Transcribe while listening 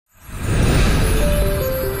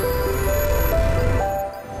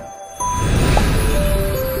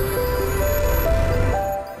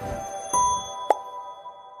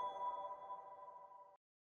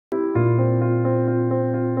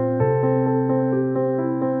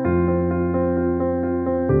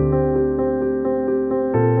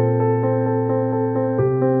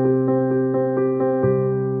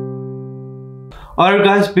Alright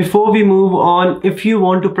guys, before we move on, if you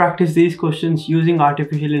want to practice these questions using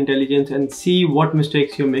artificial intelligence and see what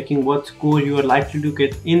mistakes you're making, what score you are likely to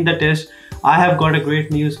get in the test, I have got a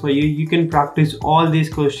great news for you. You can practice all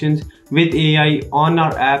these questions with AI on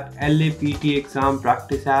our app, LAPT Exam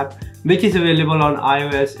Practice app, which is available on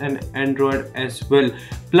iOS and Android as well.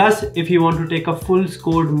 Plus, if you want to take a full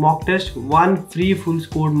scored mock test, one free full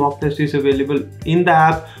scored mock test is available in the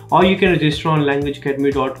app, or you can register on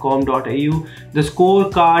languageacademy.com.au. The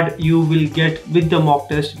scorecard you will get with the mock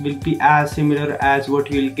test will be as similar as what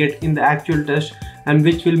you will get in the actual test, and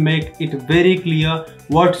which will make it very clear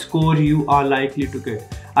what score you are likely to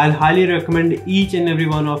get. I'll highly recommend each and every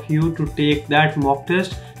one of you to take that mock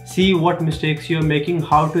test, see what mistakes you're making,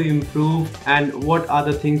 how to improve, and what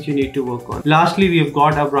other things you need to work on. Lastly, we have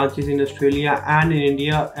got our branches in Australia and in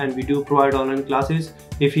India, and we do provide online classes.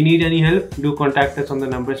 If you need any help, do contact us on the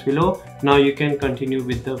numbers below. Now you can continue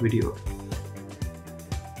with the video.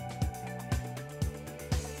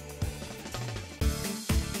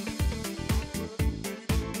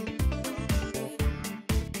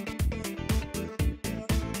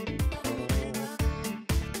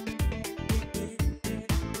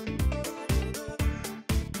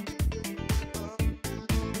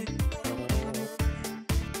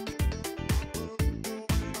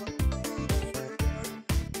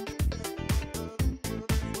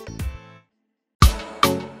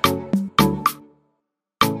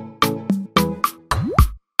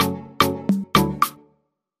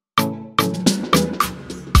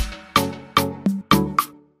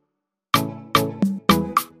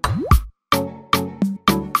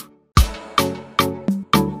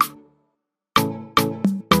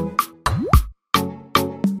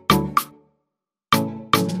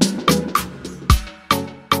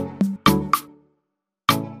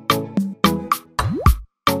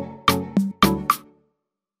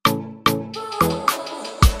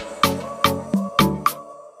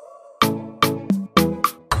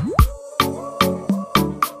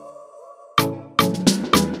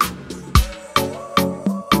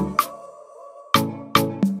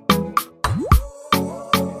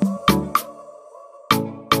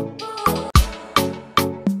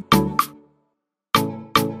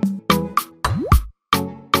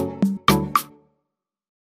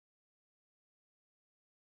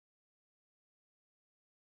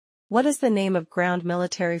 What is the name of ground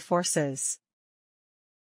military forces?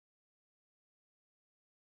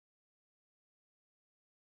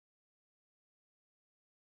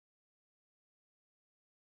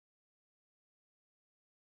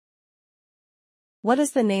 What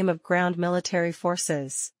is the name of ground military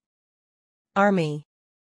forces? Army.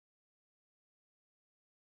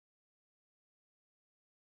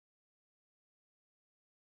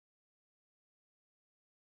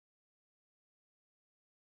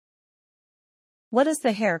 What is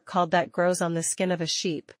the hair called that grows on the skin of a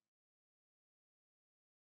sheep?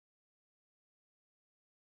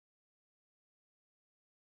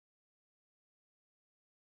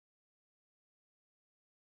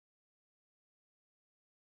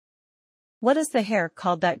 What is the hair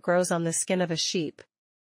called that grows on the skin of a sheep?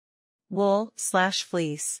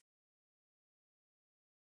 Wool/fleece.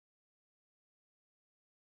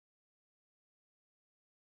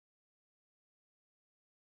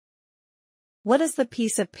 What is the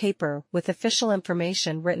piece of paper with official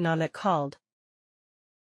information written on it called?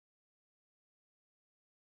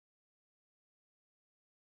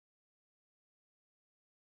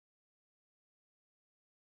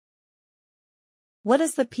 What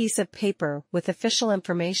is the piece of paper with official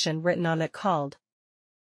information written on it called?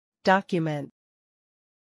 Document.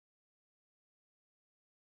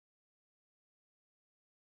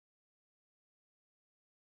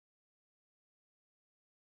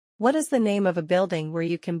 What is the name of a building where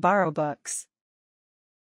you can borrow books?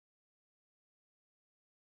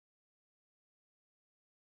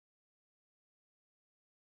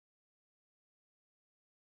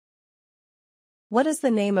 What is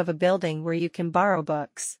the name of a building where you can borrow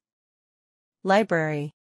books?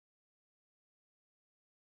 Library.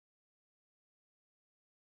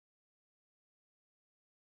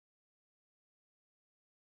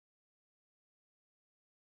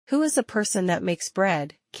 Who is a person that makes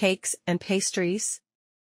bread, cakes, and pastries?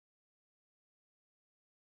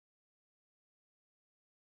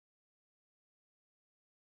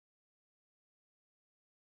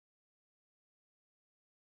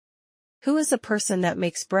 Who is a person that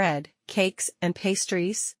makes bread, cakes, and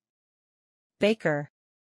pastries? Baker.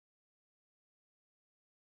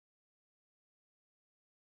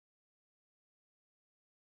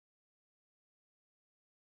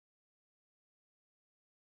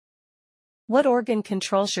 What organ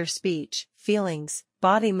controls your speech, feelings,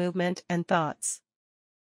 body movement and thoughts?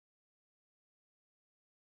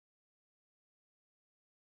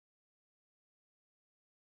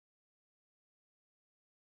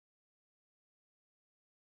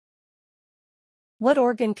 What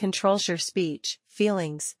organ controls your speech,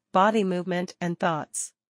 feelings, body movement and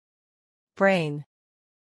thoughts? Brain.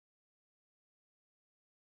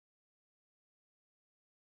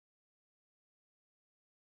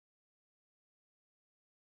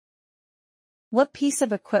 What piece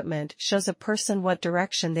of equipment shows a person what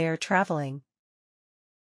direction they are traveling?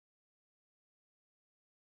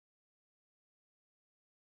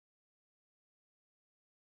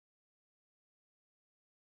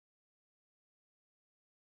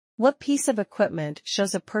 What piece of equipment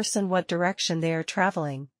shows a person what direction they are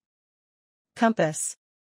traveling? Compass.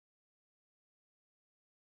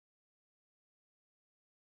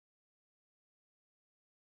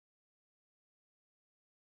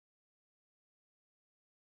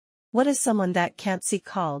 What is someone that can't see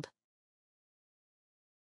called?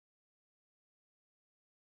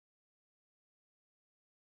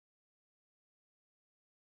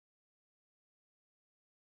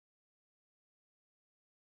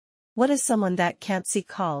 What is someone that can't see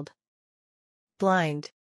called?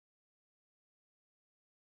 Blind.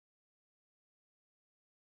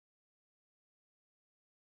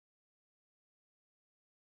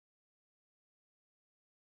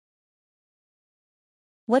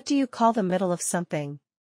 What do you call the middle of something?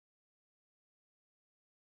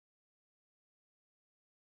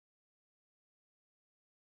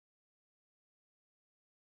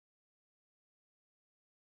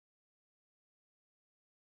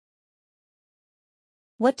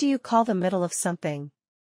 What do you call the middle of something?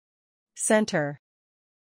 Center.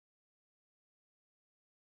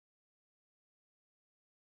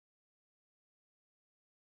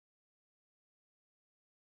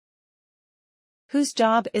 Whose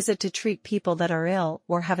job is it to treat people that are ill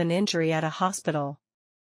or have an injury at a hospital?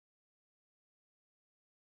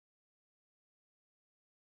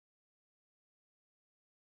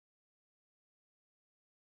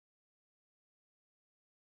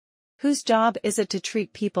 Whose job is it to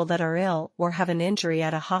treat people that are ill or have an injury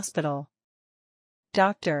at a hospital?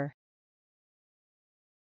 Doctor.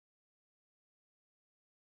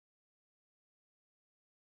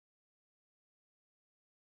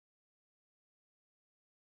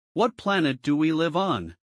 What planet do we live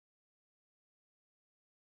on?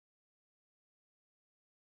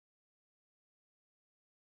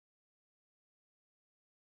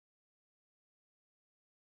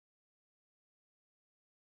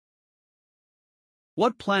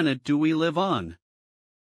 What planet do we live on?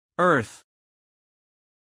 Earth.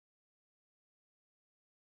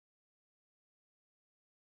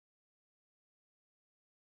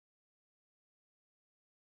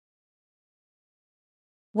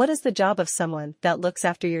 What is the job of someone that looks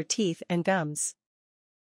after your teeth and gums?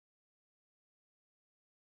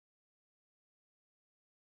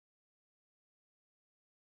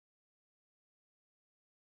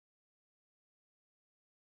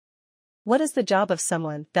 What is the job of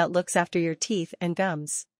someone that looks after your teeth and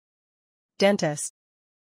gums? Dentist.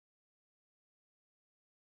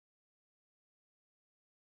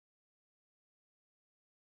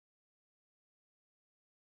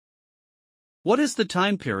 What is the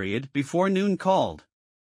time period before noon called?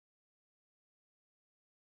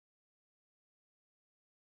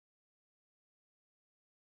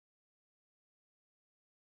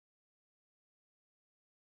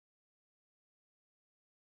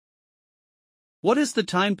 What is the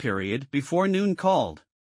time period before noon called?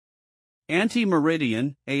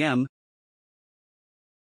 Ante-meridian, AM.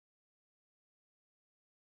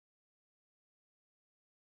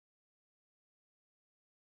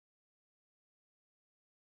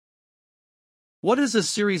 What is a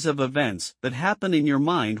series of events that happen in your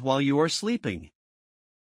mind while you are sleeping?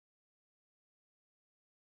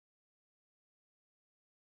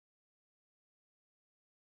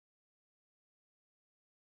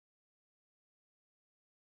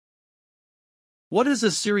 What is a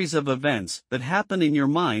series of events that happen in your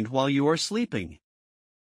mind while you are sleeping?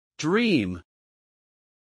 Dream.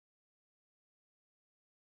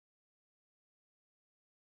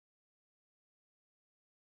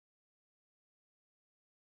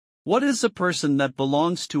 What is a person that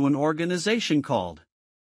belongs to an organization called?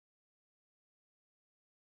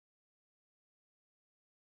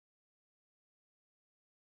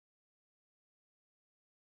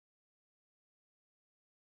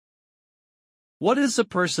 What is a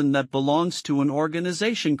person that belongs to an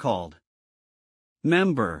organization called?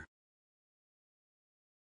 Member.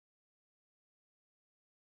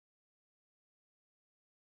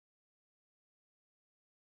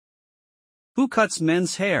 Who cuts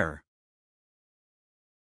men's hair?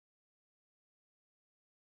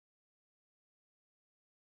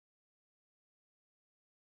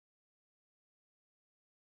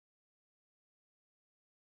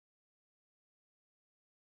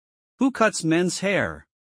 Who cuts men's hair?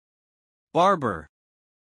 Barber.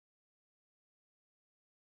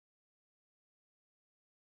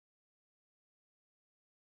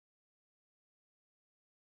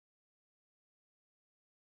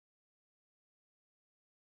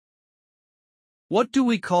 What do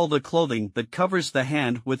we call the clothing that covers the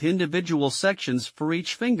hand with individual sections for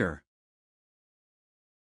each finger?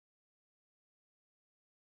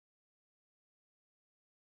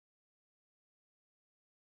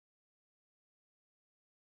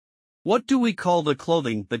 What do we call the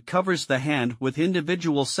clothing that covers the hand with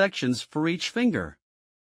individual sections for each finger?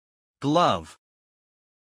 Glove.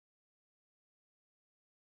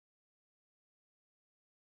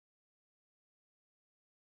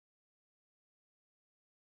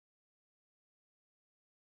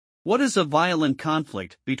 What is a violent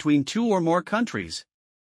conflict between two or more countries?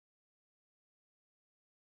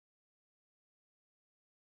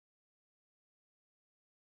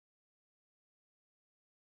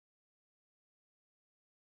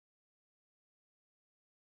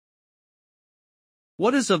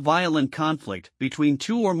 What is a violent conflict between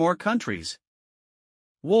two or more countries?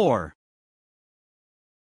 War.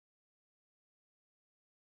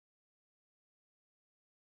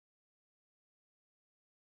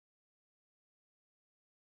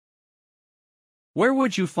 Where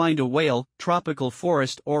would you find a whale, tropical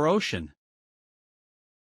forest or ocean?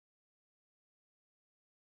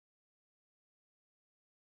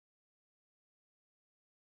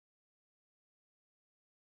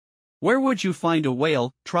 Where would you find a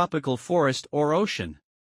whale, tropical forest or ocean?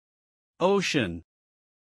 Ocean.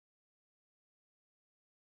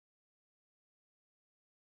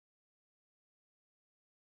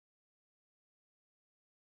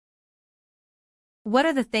 What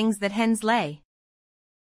are the things that hens lay?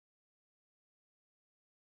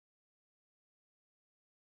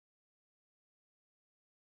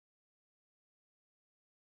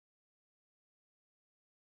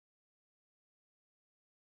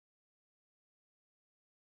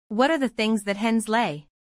 What are the things that hens lay?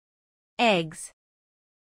 Eggs.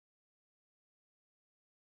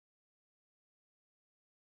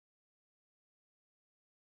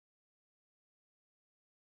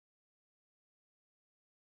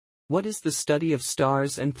 What is the study of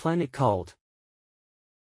stars and planet called?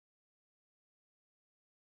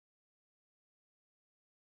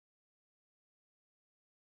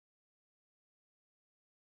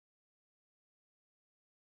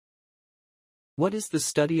 What is the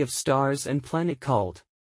study of stars and planet called?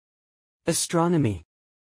 Astronomy.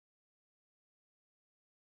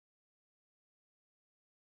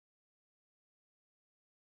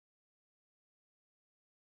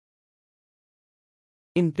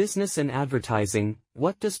 In business and advertising,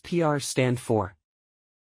 what does PR stand for?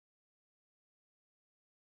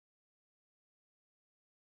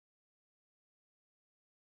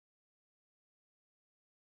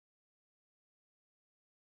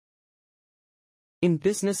 In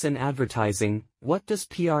business and advertising, what does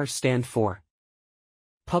PR stand for?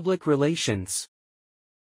 Public relations.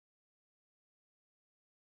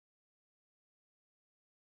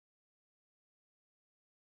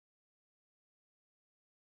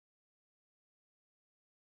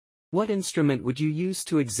 What instrument would you use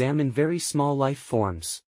to examine very small life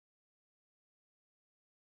forms?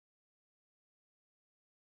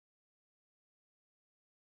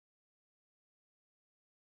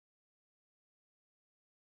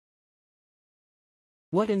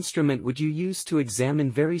 What instrument would you use to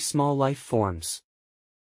examine very small life forms?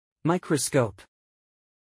 Microscope.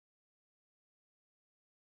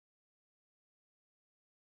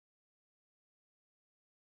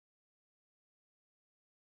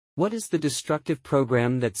 What is the destructive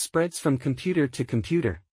program that spreads from computer to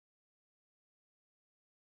computer?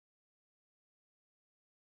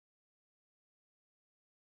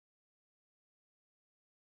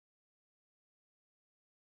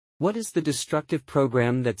 What is the destructive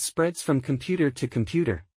program that spreads from computer to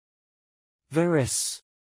computer? Virus.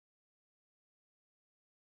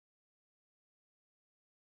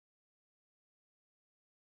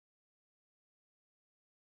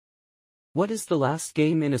 What is the last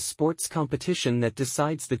game in a sports competition that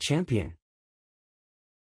decides the champion?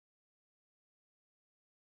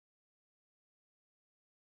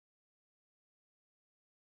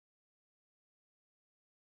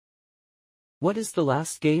 What is the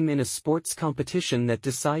last game in a sports competition that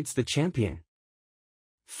decides the champion?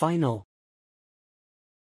 Final.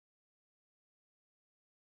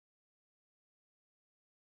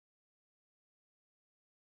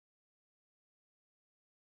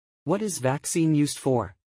 What is vaccine used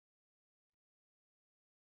for?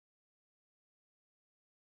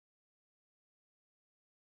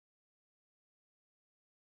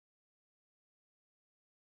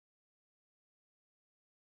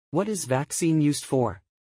 What is vaccine used for?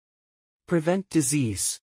 Prevent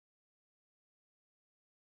disease.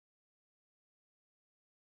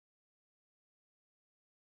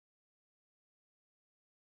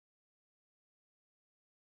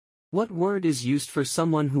 What word is used for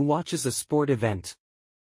someone who watches a sport event?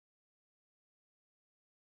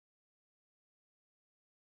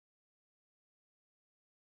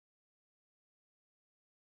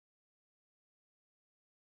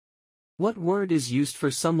 What word is used for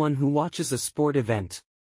someone who watches a sport event?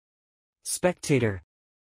 Spectator.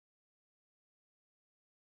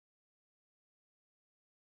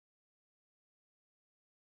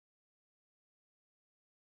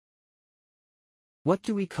 What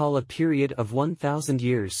do we call a period of 1,000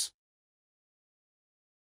 years?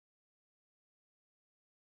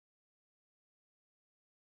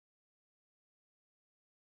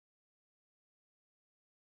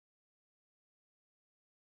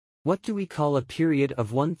 What do we call a period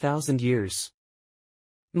of 1,000 years?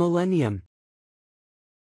 Millennium.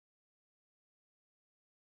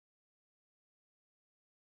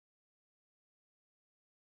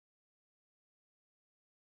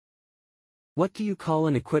 What do you call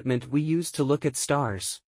an equipment we use to look at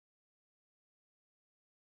stars?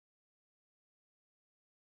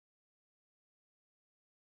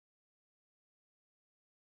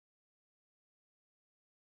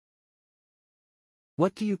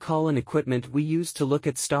 What do you call an equipment we use to look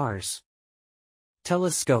at stars?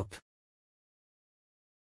 Telescope.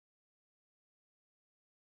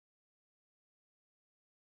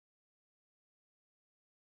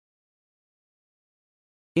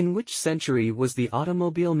 In which century was the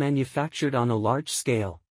automobile manufactured on a large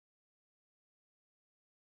scale?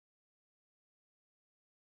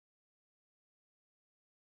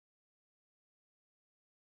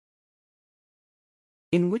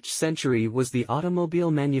 In which century was the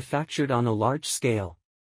automobile manufactured on a large scale?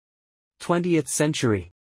 20th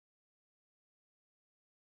century.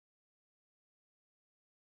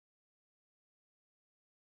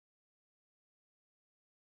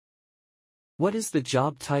 What is the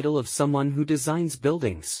job title of someone who designs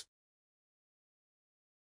buildings?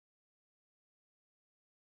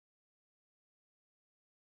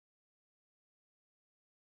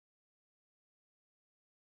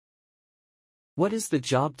 What is the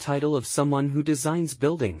job title of someone who designs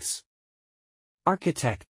buildings?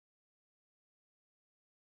 Architect.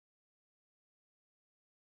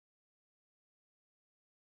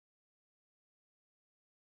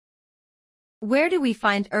 Where do we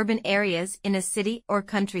find urban areas in a city or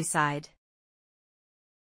countryside?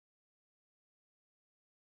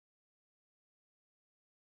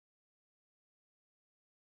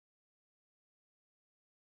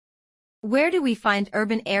 Where do we find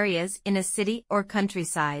urban areas in a city or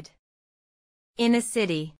countryside? In a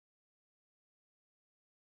city.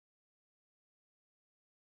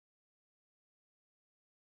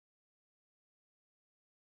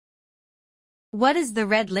 What is the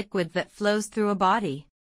red liquid that flows through a body?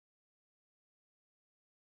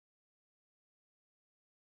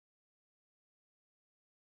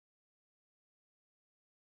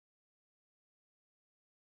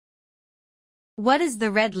 What is the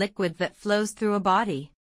red liquid that flows through a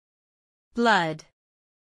body? Blood.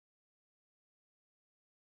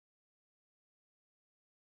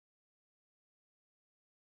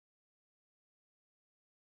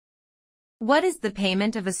 What is the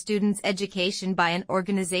payment of a student's education by an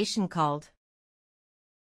organization called?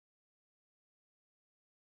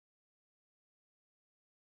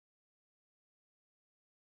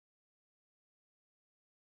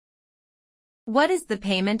 What is the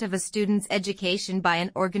payment of a student's education by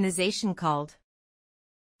an organization called?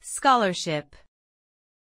 Scholarship.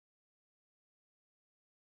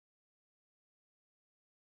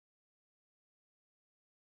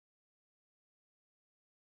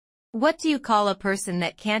 What do you call a person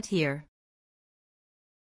that can't hear?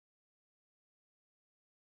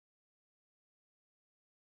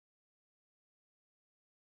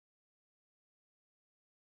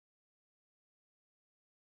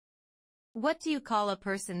 What do you call a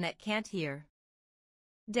person that can't hear?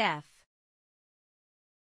 Deaf.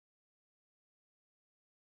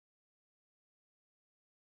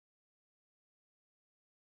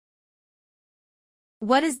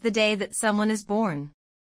 What is the day that someone is born?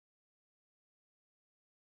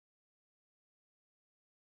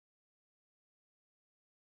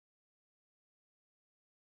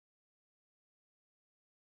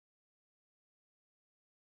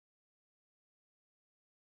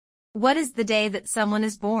 What is the day that someone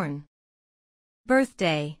is born?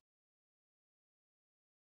 Birthday.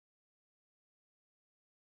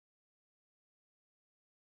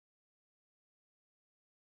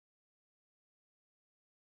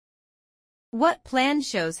 What plan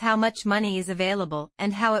shows how much money is available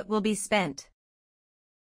and how it will be spent?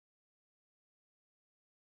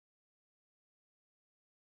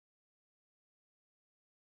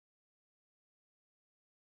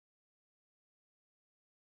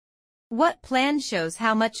 What plan shows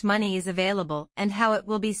how much money is available and how it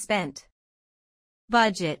will be spent?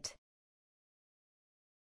 Budget.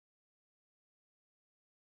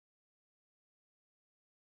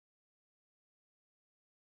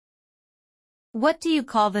 What do you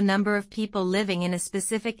call the number of people living in a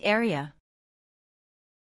specific area?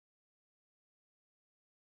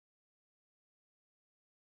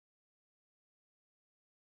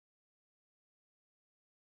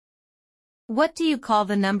 What do you call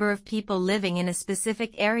the number of people living in a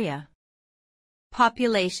specific area?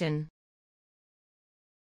 Population.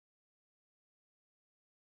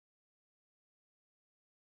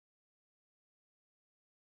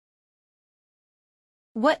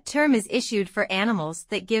 What term is issued for animals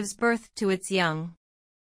that gives birth to its young?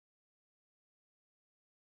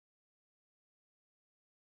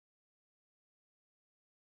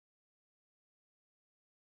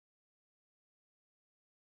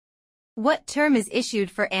 What term is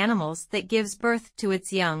issued for animals that gives birth to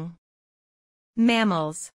its young?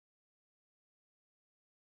 Mammals.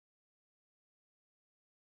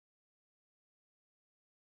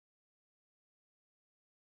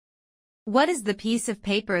 What is the piece of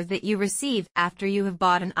paper that you receive after you have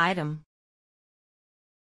bought an item?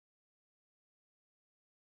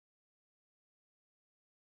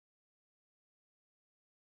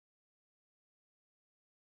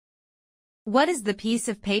 What is the piece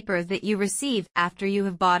of paper that you receive after you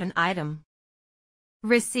have bought an item?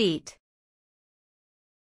 Receipt.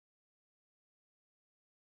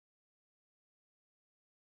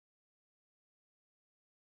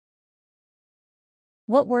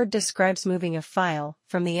 What word describes moving a file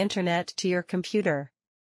from the internet to your computer?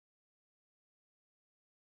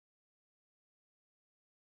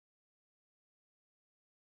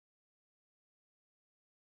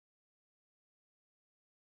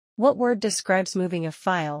 What word describes moving a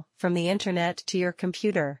file from the internet to your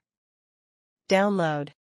computer? Download.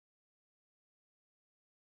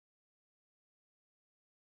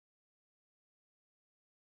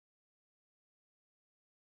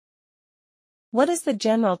 What is the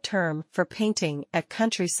general term for painting a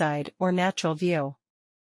countryside or natural view?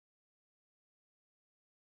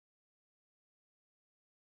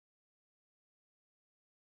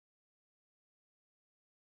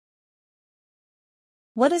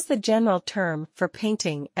 What is the general term for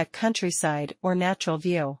painting a countryside or natural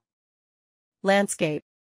view? Landscape.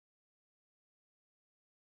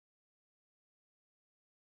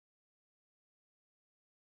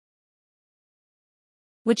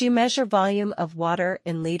 Would you measure volume of water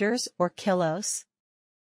in liters or kilos?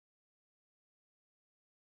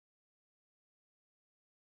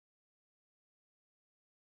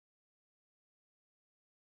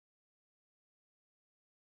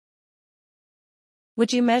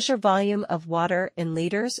 Would you measure volume of water in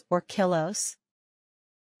liters or kilos?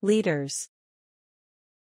 Liters.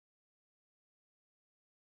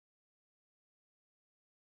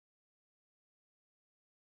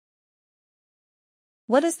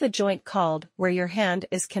 What is the joint called where your hand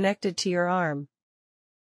is connected to your arm?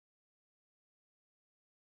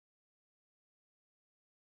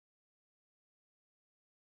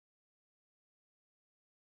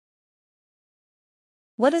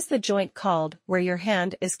 What is the joint called where your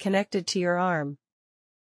hand is connected to your arm?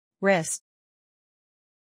 Wrist.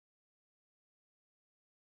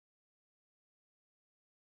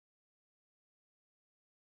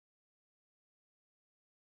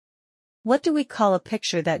 What do we call a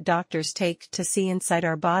picture that doctors take to see inside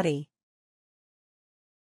our body?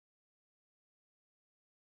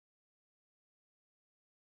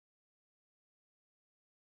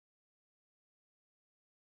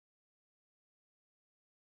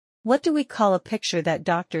 What do we call a picture that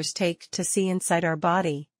doctors take to see inside our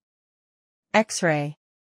body? X-ray.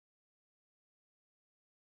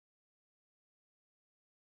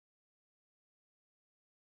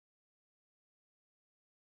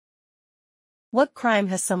 What crime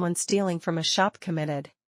has someone stealing from a shop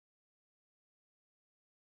committed?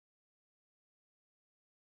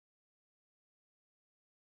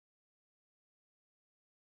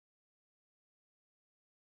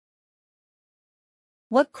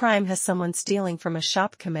 What crime has someone stealing from a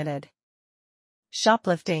shop committed?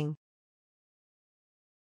 Shoplifting.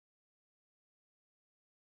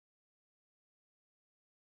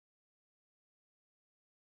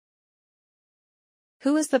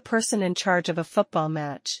 Who is the person in charge of a football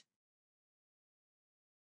match?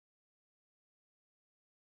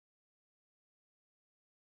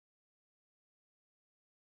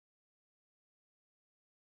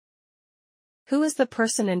 Who is the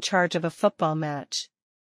person in charge of a football match?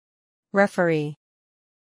 Referee.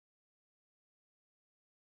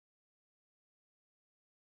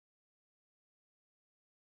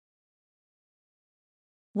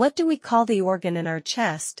 What do we call the organ in our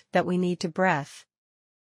chest that we need to breathe?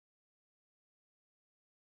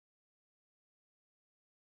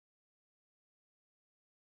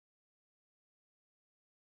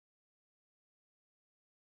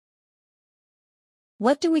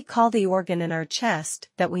 What do we call the organ in our chest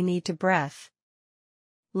that we need to breathe?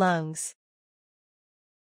 Lungs.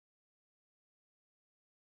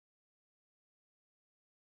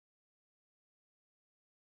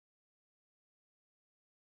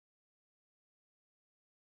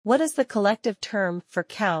 What is the collective term for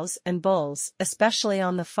cows and bulls, especially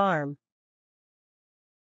on the farm?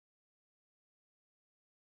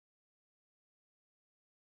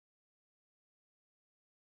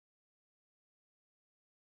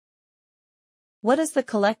 What is the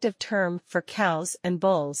collective term for cows and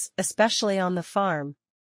bulls, especially on the farm?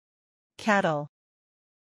 Cattle.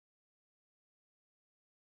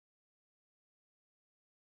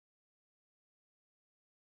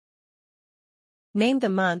 Name the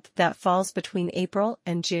month that falls between April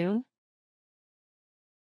and June.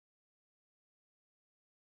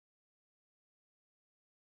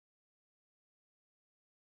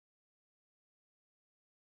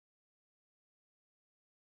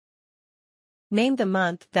 Name the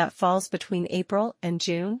month that falls between April and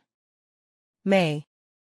June. May.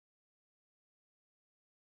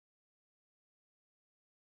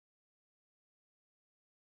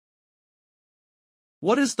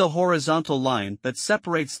 What is the horizontal line that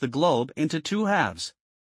separates the globe into two halves?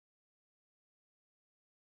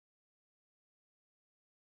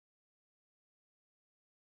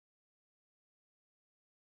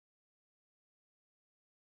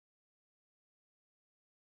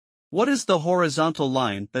 What is the horizontal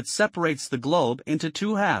line that separates the globe into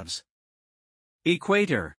two halves?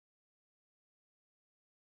 Equator.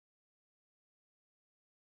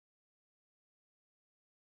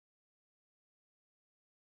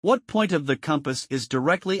 What point of the compass is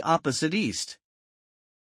directly opposite east?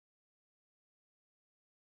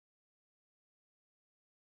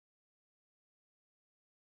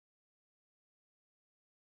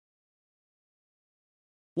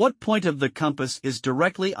 What point of the compass is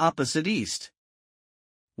directly opposite east?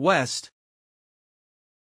 West.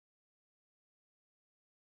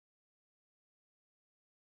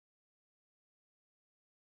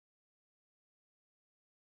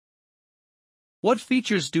 What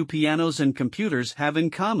features do pianos and computers have in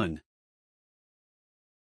common?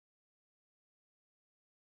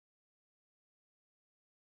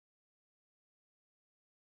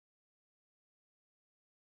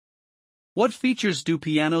 What features do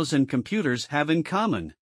pianos and computers have in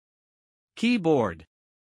common? Keyboard.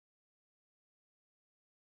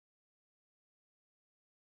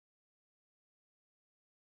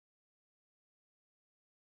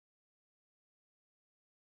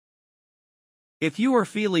 If you are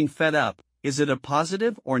feeling fed up, is it a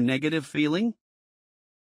positive or negative feeling?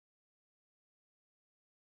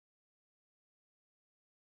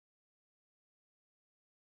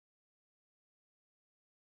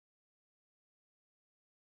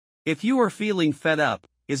 If you are feeling fed up,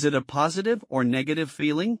 is it a positive or negative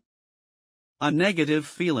feeling? A negative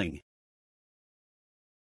feeling.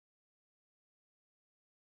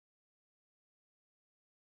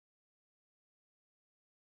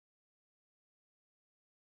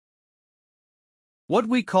 What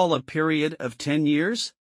we call a period of 10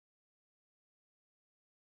 years?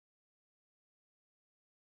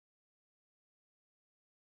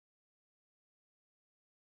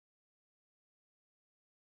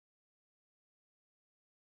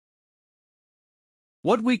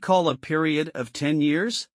 What we call a period of 10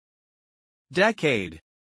 years? Decade.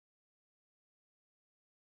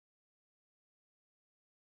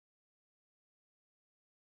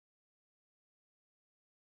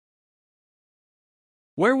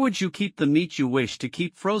 Where would you keep the meat you wish to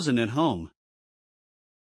keep frozen at home?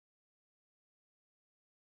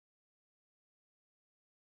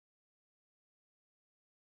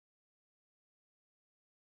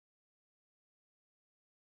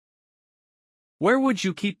 Where would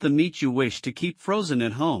you keep the meat you wish to keep frozen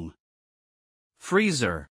at home?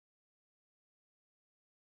 Freezer.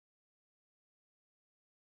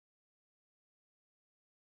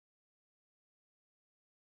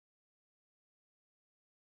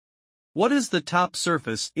 What is the top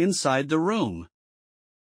surface inside the room?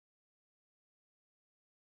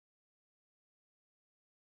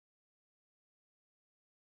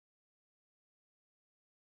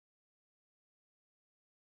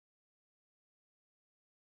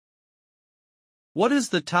 What is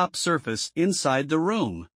the top surface inside the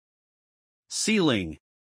room? Ceiling.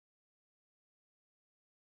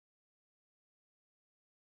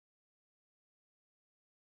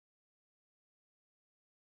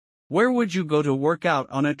 Where would you go to work out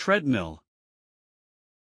on a treadmill?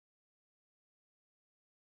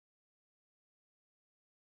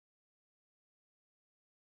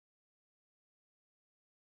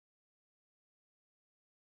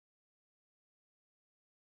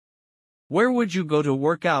 Where would you go to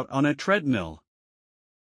work out on a treadmill?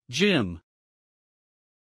 Gym.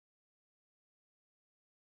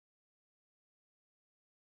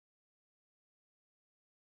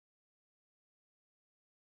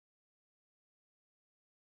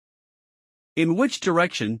 In which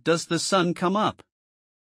direction does the sun come up?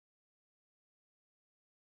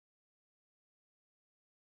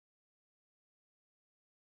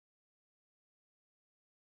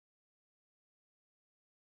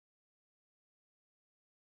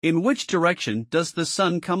 In which direction does the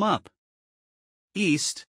sun come up?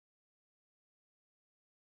 East.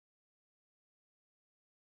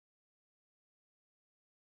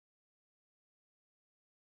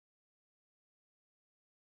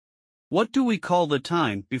 What do we call the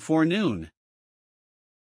time before noon?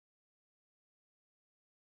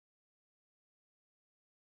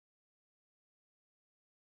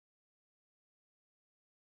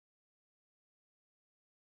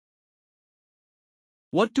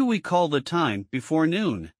 What do we call the time before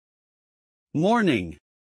noon? Morning.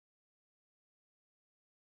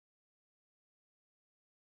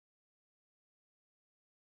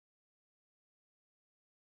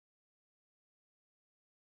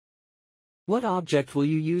 What object will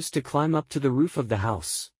you use to climb up to the roof of the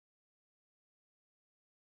house?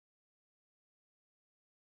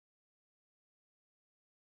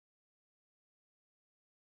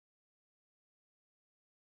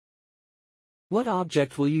 What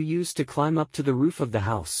object will you use to climb up to the roof of the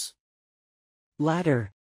house?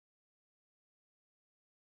 Ladder.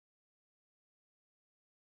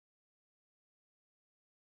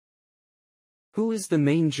 Who is the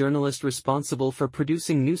main journalist responsible for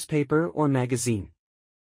producing newspaper or magazine?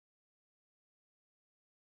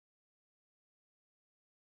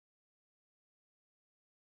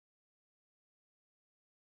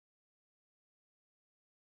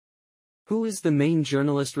 Who is the main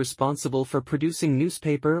journalist responsible for producing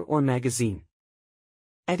newspaper or magazine?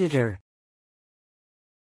 Editor.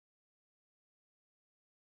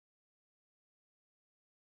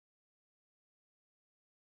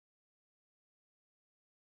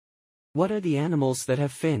 What are the animals that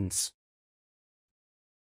have fins?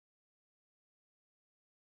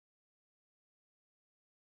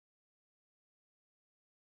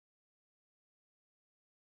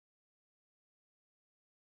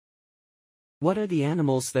 What are the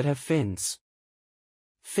animals that have fins?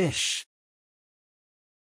 Fish.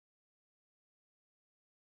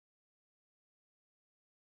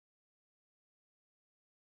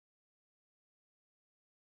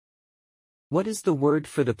 What is the word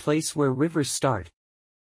for the place where rivers start?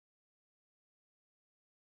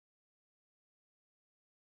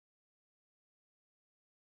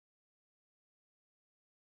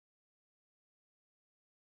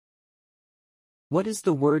 What is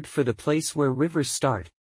the word for the place where rivers start?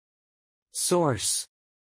 Source.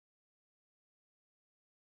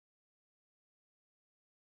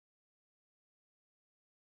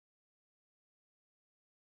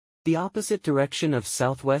 The opposite direction of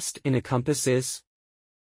southwest in a compass is?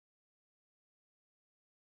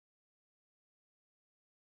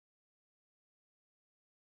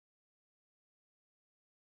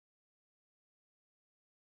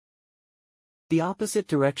 The opposite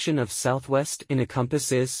direction of southwest in a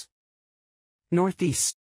compass is?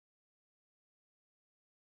 Northeast.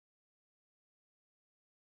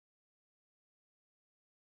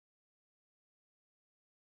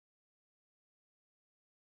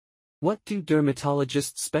 What do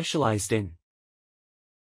dermatologists specialized in?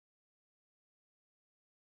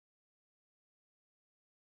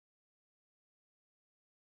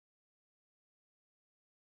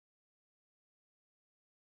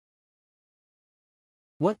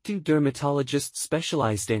 What do dermatologists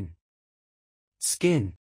specialized in?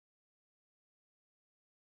 Skin.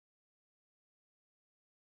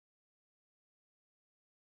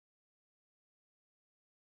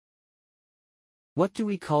 What do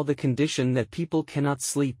we call the condition that people cannot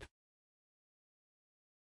sleep?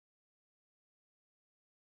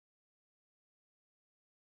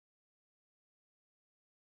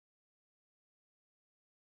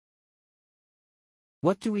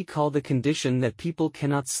 What do we call the condition that people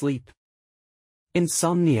cannot sleep?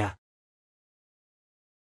 Insomnia.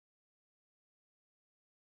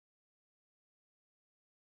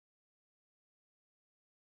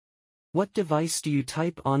 What device do you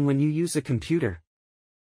type on when you use a computer?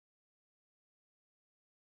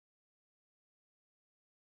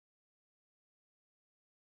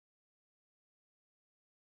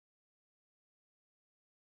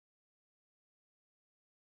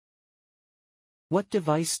 What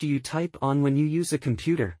device do you type on when you use a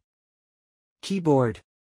computer? Keyboard.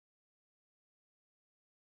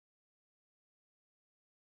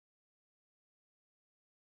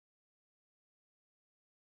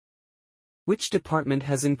 Which department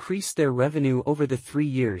has increased their revenue over the 3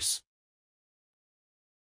 years?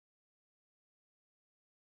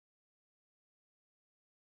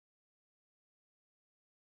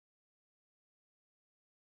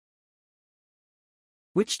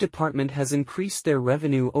 Which department has increased their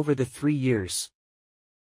revenue over the 3 years?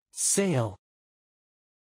 Sale.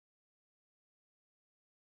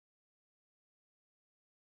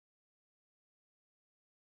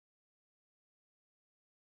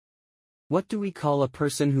 What do we call a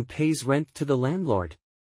person who pays rent to the landlord?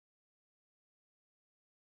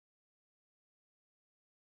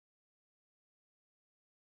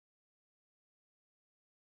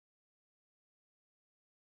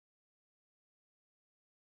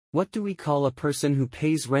 What do we call a person who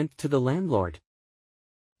pays rent to the landlord?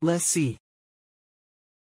 Lessee.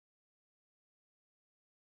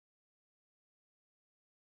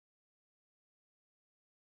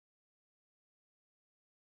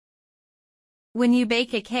 When you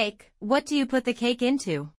bake a cake, what do you put the cake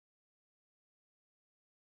into?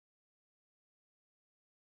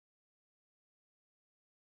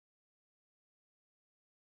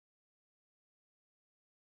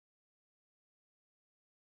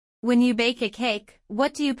 When you bake a cake,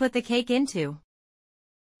 what do you put the cake into?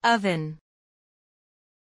 Oven.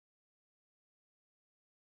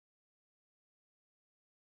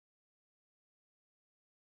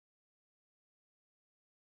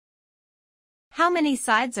 How many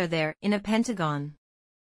sides are there in a pentagon?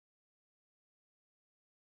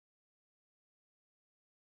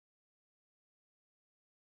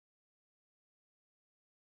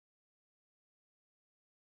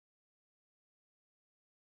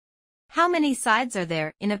 How many sides are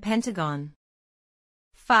there in a pentagon?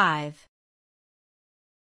 5.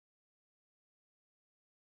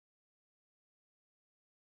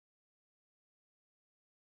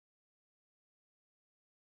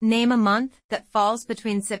 Name a month that falls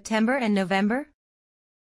between September and November.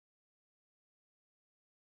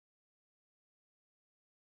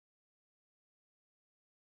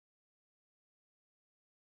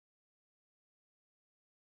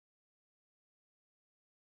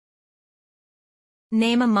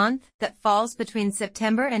 Name a month that falls between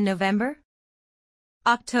September and November.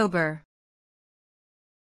 October.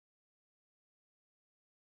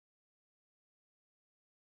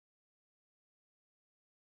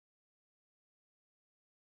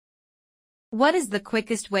 What is the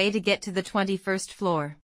quickest way to get to the 21st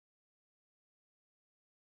floor?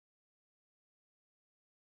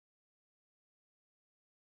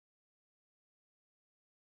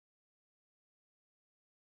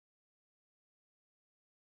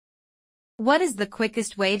 What is the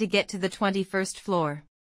quickest way to get to the 21st floor?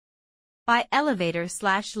 By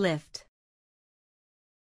elevator/lift.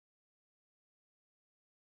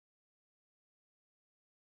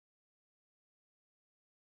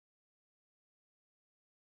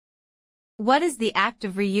 What is the act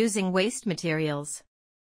of reusing waste materials?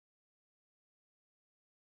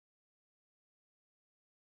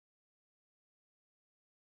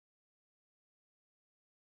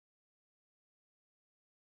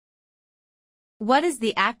 What is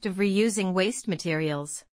the act of reusing waste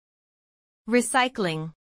materials?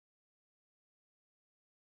 Recycling.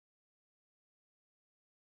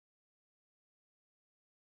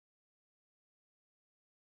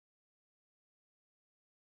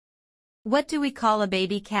 What do we call a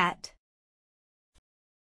baby cat?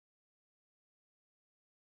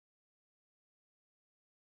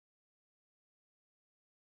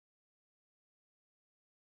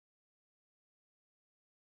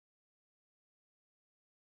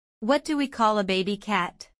 What do we call a baby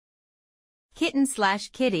cat?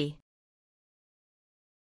 Kitten/kitty.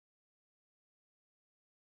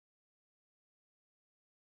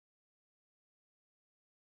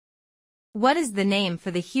 What is the name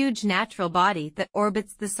for the huge natural body that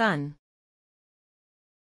orbits the sun?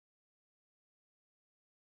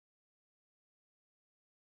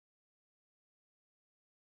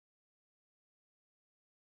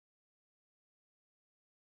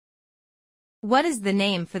 What is the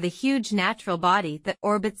name for the huge natural body that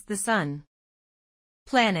orbits the Sun?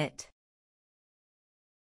 Planet.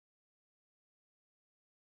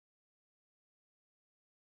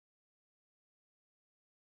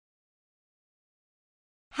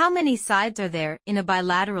 How many sides are there in a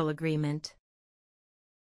bilateral agreement?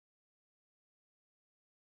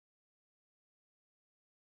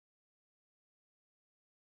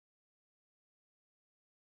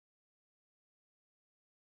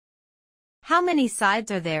 How many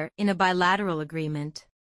sides are there in a bilateral agreement?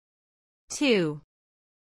 2.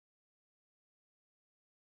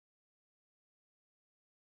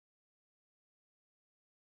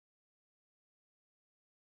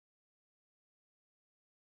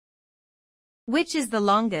 Which is the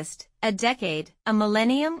longest, a decade, a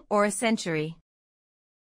millennium, or a century?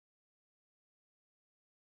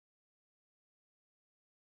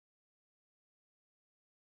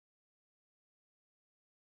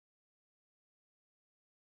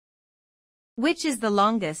 Which is the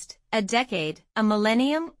longest, a decade, a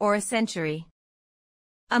millennium, or a century?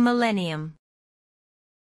 A millennium.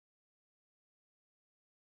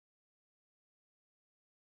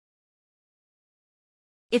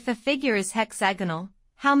 If a figure is hexagonal,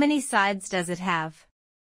 how many sides does it have?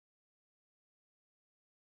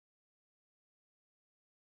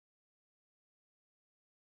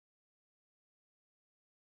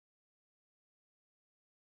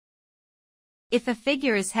 If a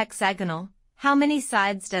figure is hexagonal, how many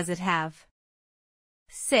sides does it have?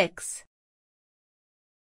 6.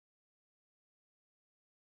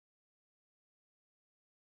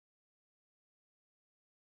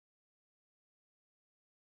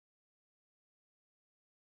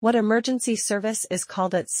 What emergency service is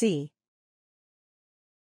called at sea?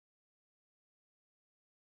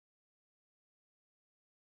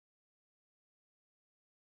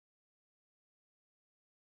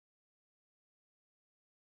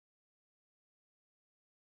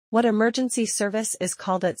 What emergency service is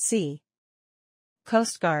called at sea?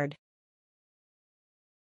 Coast Guard.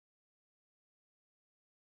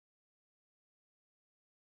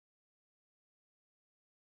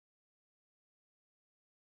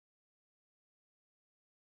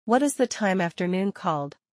 What is the time after noon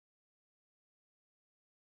called?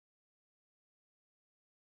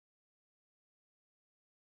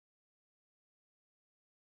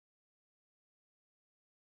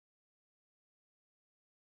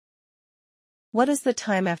 What is the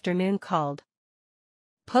time after noon called?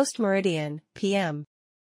 Post-meridian, p.m.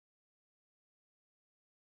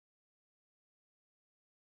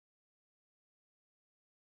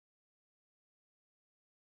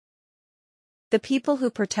 The people who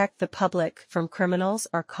protect the public from criminals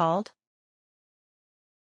are called?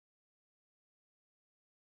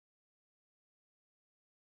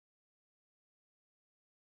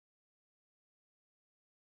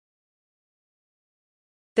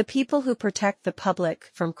 The people who protect the public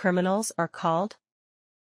from criminals are called?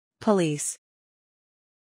 Police.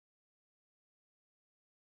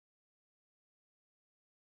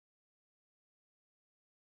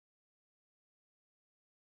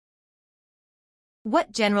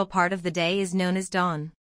 What general part of the day is known as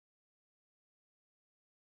dawn?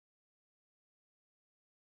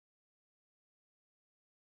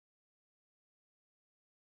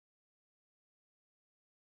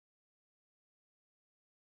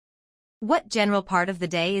 What general part of the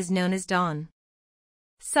day is known as dawn?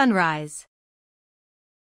 Sunrise.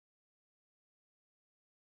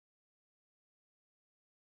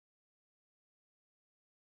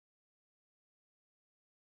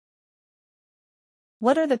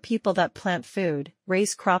 What are the people that plant food,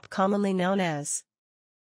 raise crop commonly known as?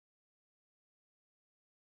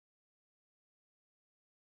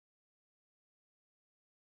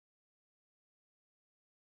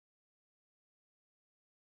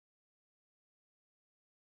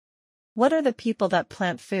 What are the people that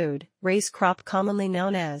plant food, raise crop commonly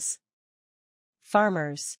known as?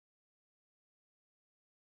 Farmers.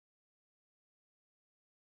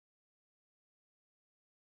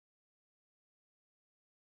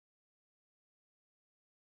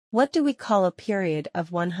 What do we call a period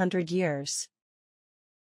of 100 years?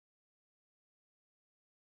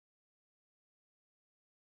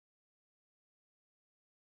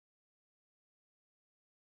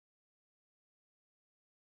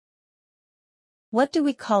 What do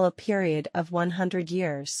we call a period of 100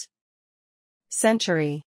 years?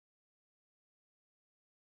 Century.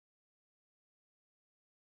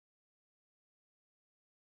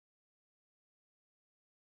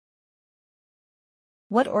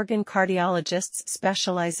 What organ cardiologists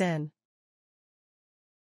specialize in?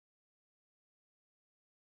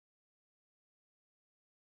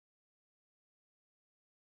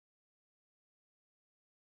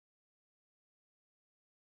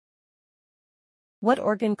 What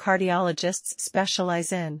organ cardiologists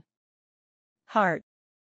specialize in? Heart.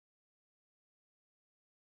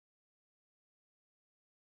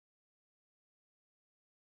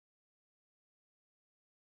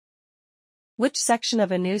 Which section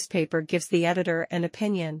of a newspaper gives the editor an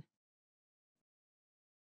opinion?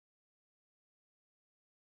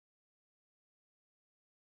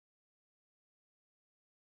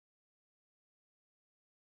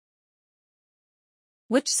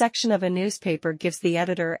 Which section of a newspaper gives the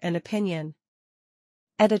editor an opinion?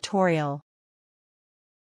 Editorial.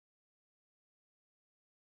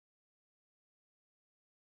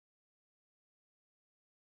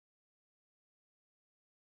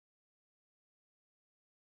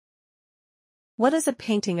 What is a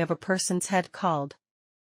painting of a person's head called?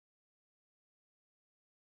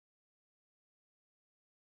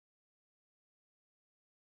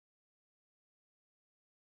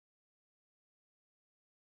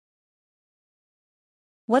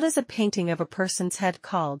 What is a painting of a person's head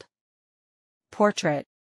called? Portrait.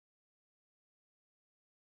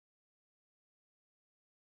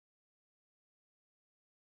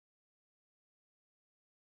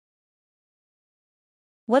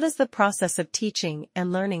 What is the process of teaching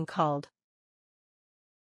and learning called?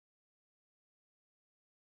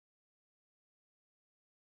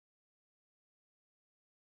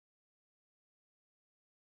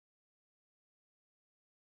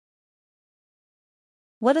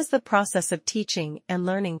 What is the process of teaching and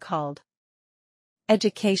learning called?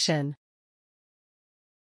 Education.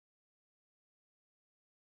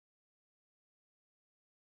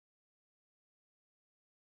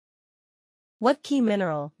 What key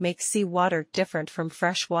mineral makes seawater different from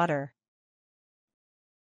fresh water?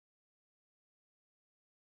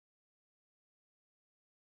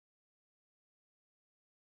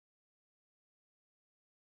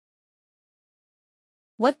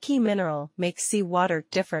 What key mineral makes seawater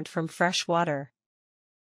different from fresh water?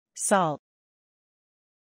 Salt.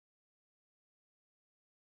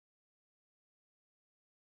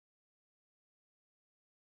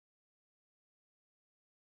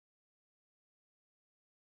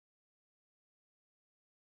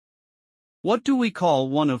 What do we call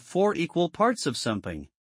one of four equal parts of something?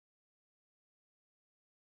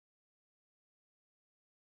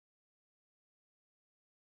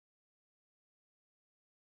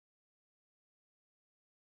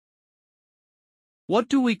 What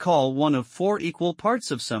do we call one of four equal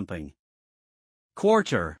parts of something?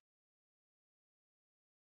 Quarter.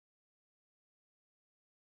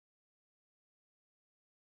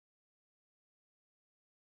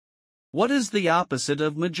 What is the opposite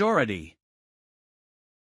of majority?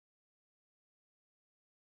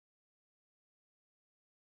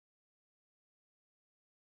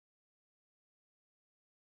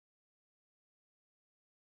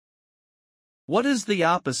 What is the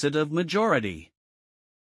opposite of majority?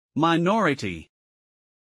 Minority.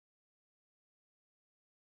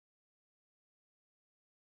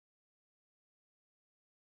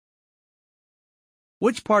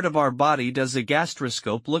 Which part of our body does a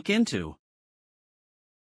gastroscope look into?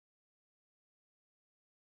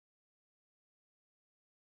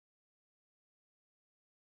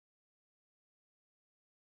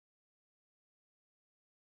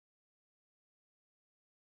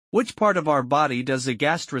 Which part of our body does a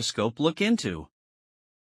gastroscope look into?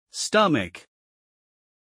 Stomach.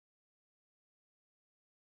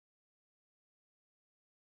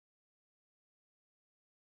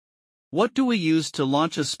 What do we use to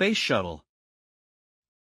launch a space shuttle?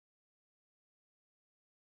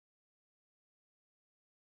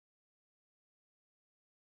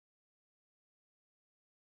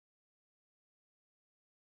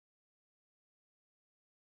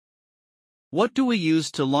 What do we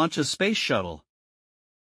use to launch a space shuttle?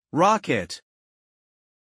 Rocket.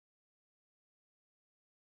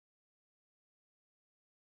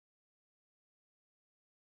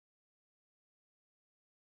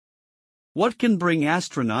 What can bring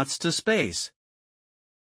astronauts to space?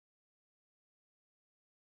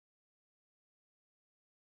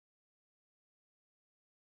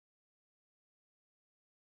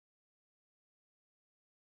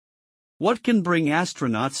 What can bring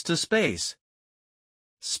astronauts to space?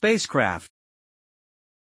 Spacecraft.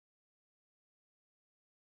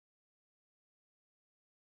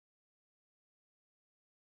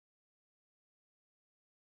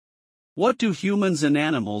 What do humans and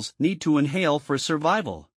animals need to inhale for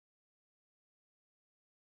survival?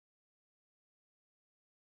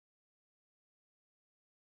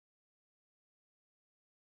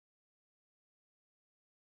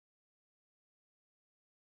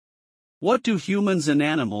 What do humans and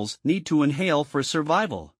animals need to inhale for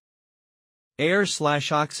survival?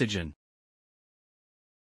 air/oxygen.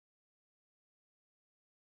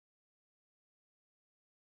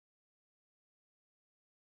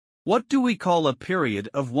 What do we call a period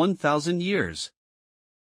of 1,000 years?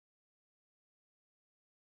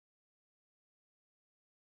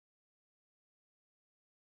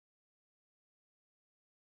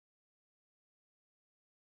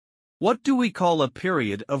 What do we call a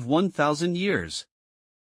period of 1,000 years?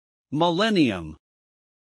 Millennium.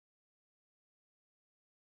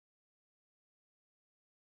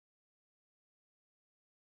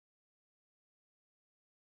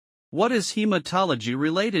 What is hematology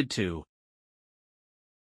related to?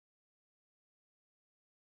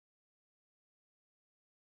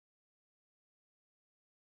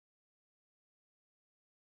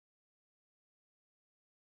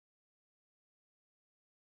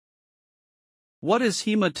 What is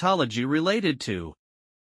hematology related to?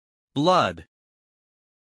 Blood.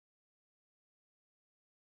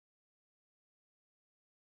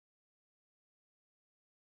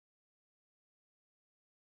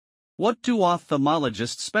 What do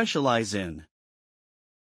ophthalmologists specialize in?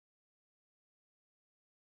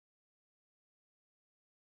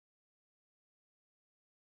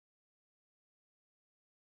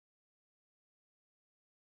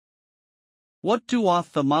 What do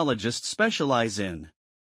ophthalmologists specialize in?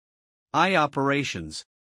 Eye operations.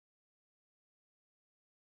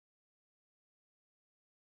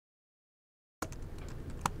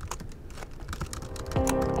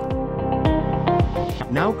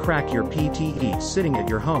 Now crack your PTE sitting at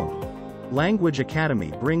your home. Language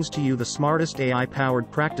Academy brings to you the smartest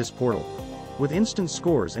AI-powered practice portal, with instant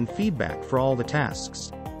scores and feedback for all the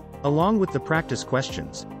tasks. Along with the practice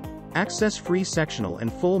questions, access free sectional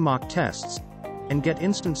and full mock tests, and get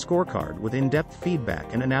instant scorecard with in-depth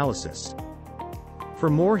feedback and analysis. For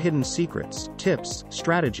more hidden secrets, tips,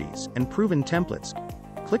 strategies, and proven templates,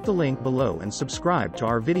 click the link below and subscribe to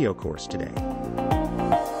our video course today.